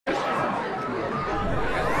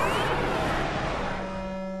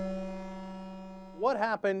what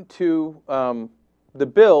happened to the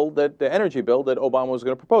bill, the energy bill that Obama was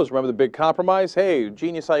going to propose? Remember the big compromise? Hey,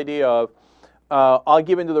 genius idea of I'll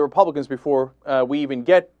give in to the Republicans before we even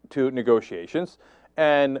get to negotiations.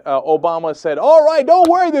 And Obama said, all right, don't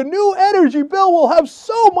worry, the new energy bill will have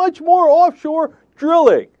so much more offshore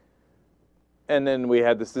drilling. And then we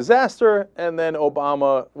had this disaster, and then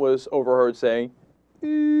Obama was overheard saying,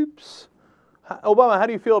 oops. Obama, how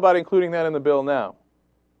do you feel about including that in the bill now?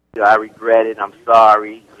 I regret it. I'm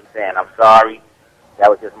sorry. I'm saying I'm sorry. That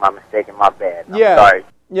was just my mistake and my bad. I'm sorry.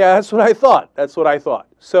 Yeah, that's what I thought. That's what I thought.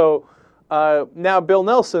 So now Bill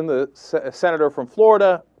Nelson, the senator from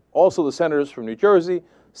Florida, also the senators from New Jersey,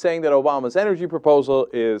 saying that Obama's energy proposal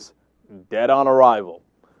is dead on arrival.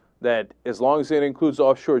 That as long as it includes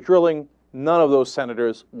offshore drilling, none of those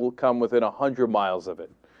senators will come within 100 miles of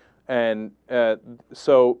it. And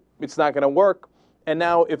so it's not going to work. And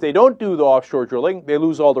now if they don't do the offshore drilling, they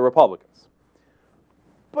lose all the Republicans.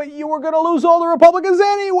 But you were going to lose all the Republicans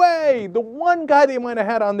anyway. The one guy they might have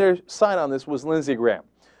had on their side on this was Lindsey Graham.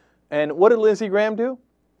 And what did Lindsey Graham do?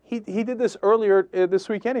 He did this earlier this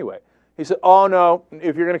week anyway. He said, oh no,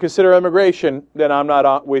 if you're going to consider immigration, then I'm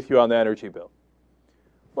not with you on the energy bill.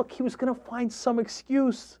 Look, he was going to find some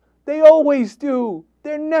excuse. They always do.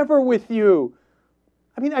 They're never with you.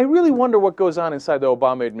 I mean, I really wonder what goes on inside the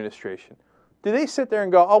Obama administration. Do they sit there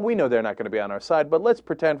and go, oh, we know they're not going to be on our side, but let's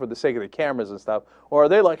pretend for the sake of the cameras and stuff? Or are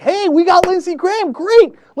they like, hey, we got Lindsey Graham,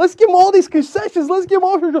 great. Let's give him all these concessions. Let's give him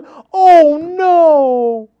all. Oh,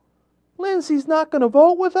 no. Lindsey's not going to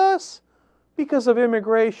vote with us because of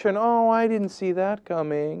immigration. Oh, I didn't see that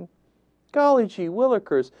coming. Golly gee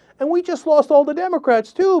willikers. And we just lost all the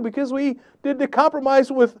Democrats, too, because we did the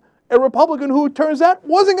compromise with a Republican who, it turns out,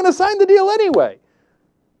 wasn't going to sign the deal anyway,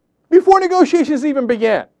 before negotiations even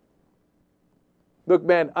began. Look,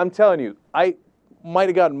 man, I'm telling you, I might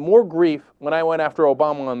have gotten more grief when I went after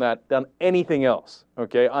Obama on that than anything else,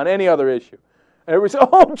 okay, on any other issue. And everybody said,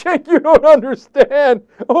 oh, Jake, you don't understand.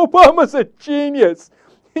 Obama's a genius.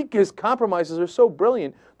 His compromises are so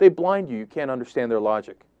brilliant, they blind you. You can't understand their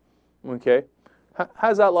logic, okay?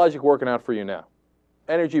 How's that logic working out for you now?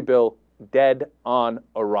 Energy bill, dead on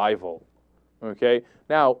arrival, okay?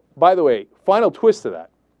 Now, by the way, final twist to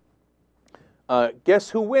that. Guess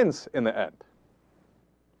who wins in the end?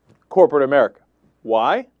 Corporate America.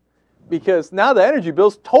 Why? Because now the energy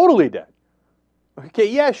bill's totally dead. Okay,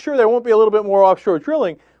 yeah, sure, there won't be a little bit more offshore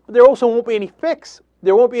drilling, but there also won't be any fix.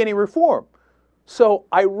 There won't be any reform. So,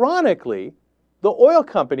 ironically, the oil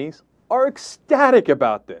companies are ecstatic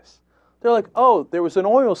about this. They're like, oh, there was an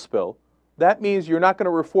oil spill. That means you're not going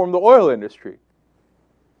to reform the oil industry.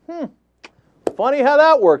 Funny how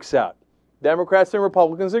that works out. Democrats and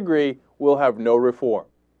Republicans agree we'll have no reform.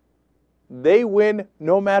 They win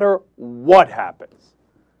no matter what happens.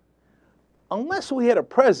 Unless we had a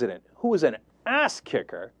president who was an ass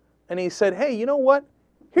kicker and he said, hey, you know what?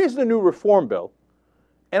 Here's the new reform bill,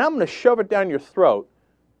 and I'm going to shove it down your throat,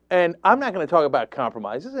 and I'm not going to talk about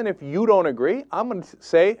compromises, and if you don't agree, I'm going to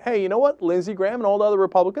say, hey, you know what? Lindsey Graham and all the other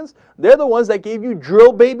Republicans, they're the ones that gave you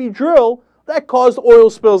drill, baby, drill, that caused oil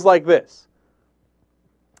spills like this.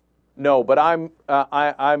 No, but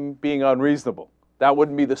I'm being unreasonable. That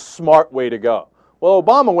wouldn't be the smart way to go. Well,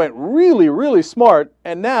 Obama went really, really smart,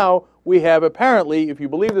 and now we have apparently, if you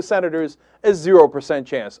believe the senators, a 0%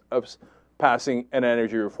 chance of passing an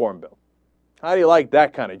energy reform bill. How do you like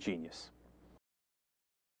that kind of genius?